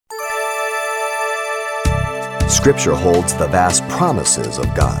Scripture holds the vast promises of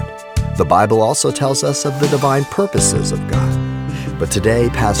God. The Bible also tells us of the divine purposes of God. But today,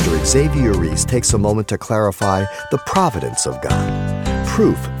 Pastor Xavier Reese takes a moment to clarify the providence of God,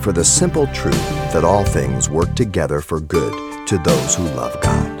 proof for the simple truth that all things work together for good to those who love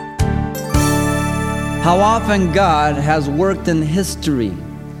God. How often God has worked in history.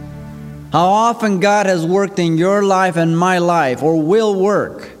 How often God has worked in your life and my life, or will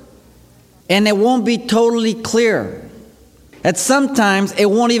work. And it won't be totally clear. And sometimes it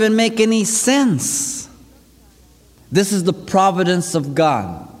won't even make any sense. This is the providence of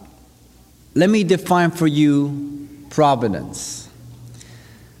God. Let me define for you providence.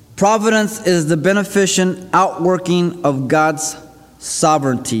 Providence is the beneficent outworking of God's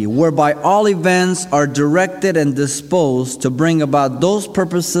sovereignty, whereby all events are directed and disposed to bring about those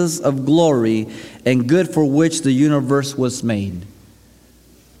purposes of glory and good for which the universe was made.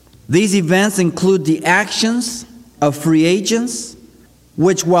 These events include the actions of free agents,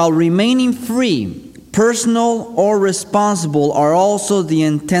 which while remaining free, personal or responsible, are also the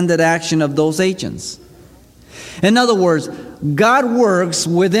intended action of those agents. In other words, God works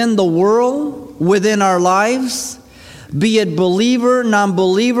within the world, within our lives, be it believer,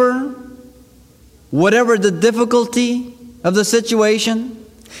 non-believer, whatever the difficulty of the situation,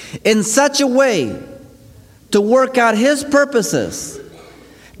 in such a way to work out His purposes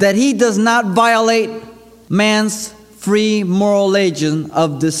that He does not violate man's free moral agent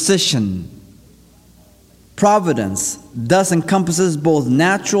of decision. Providence thus encompasses both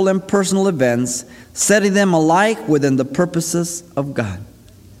natural and personal events, setting them alike within the purposes of God.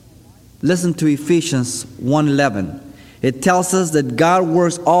 Listen to Ephesians 1:11. It tells us that God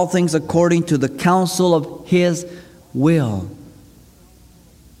works all things according to the counsel of His will.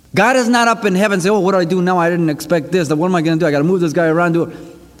 God is not up in heaven saying, oh, what do I do now? I didn't expect this. What am I going to do? I got to move this guy around. Do it.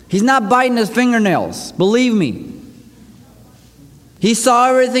 He's not biting his fingernails. Believe me. He saw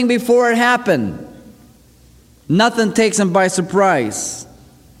everything before it happened. Nothing takes Him by surprise.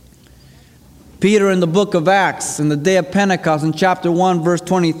 Peter in the book of Acts, in the day of Pentecost, in chapter 1, verse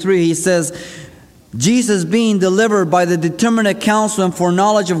 23, he says, Jesus being delivered by the determinate counsel and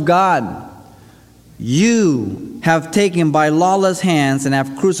foreknowledge of God, you have taken by lawless hands and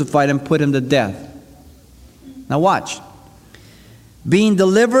have crucified and put Him to death. Now watch. Being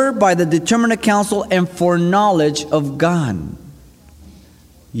delivered by the determinate counsel and foreknowledge of God,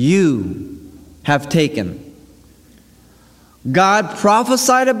 you have taken. God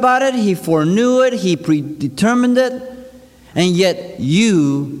prophesied about it, He foreknew it, He predetermined it, and yet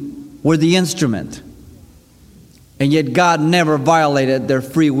you were the instrument. And yet God never violated their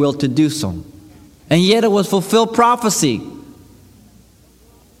free will to do so. And yet it was fulfilled prophecy.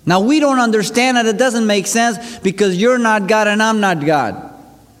 Now we don't understand it, it doesn't make sense because you're not God and I'm not God.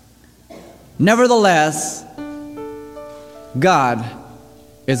 Nevertheless, God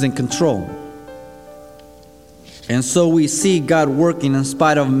is in control. And so we see God working in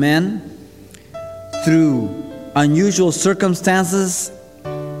spite of men through unusual circumstances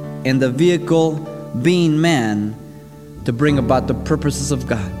and the vehicle being man to bring about the purposes of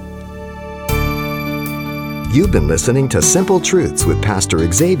God. You've been listening to Simple Truths with Pastor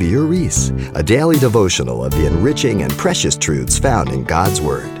Xavier Reese, a daily devotional of the enriching and precious truths found in God's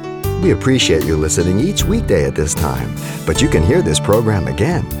Word. We appreciate you listening each weekday at this time, but you can hear this program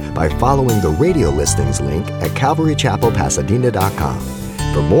again by following the radio listings link at CalvaryChapelPasadena.com.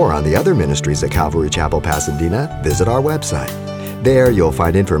 For more on the other ministries at Calvary Chapel Pasadena, visit our website. There you'll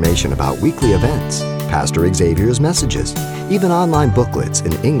find information about weekly events, Pastor Xavier's messages, even online booklets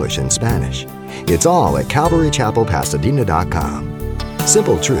in English and Spanish. It's all at CalvaryChapelPasadena.com.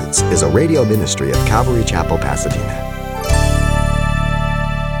 Simple Truths is a radio ministry of Calvary Chapel, Pasadena.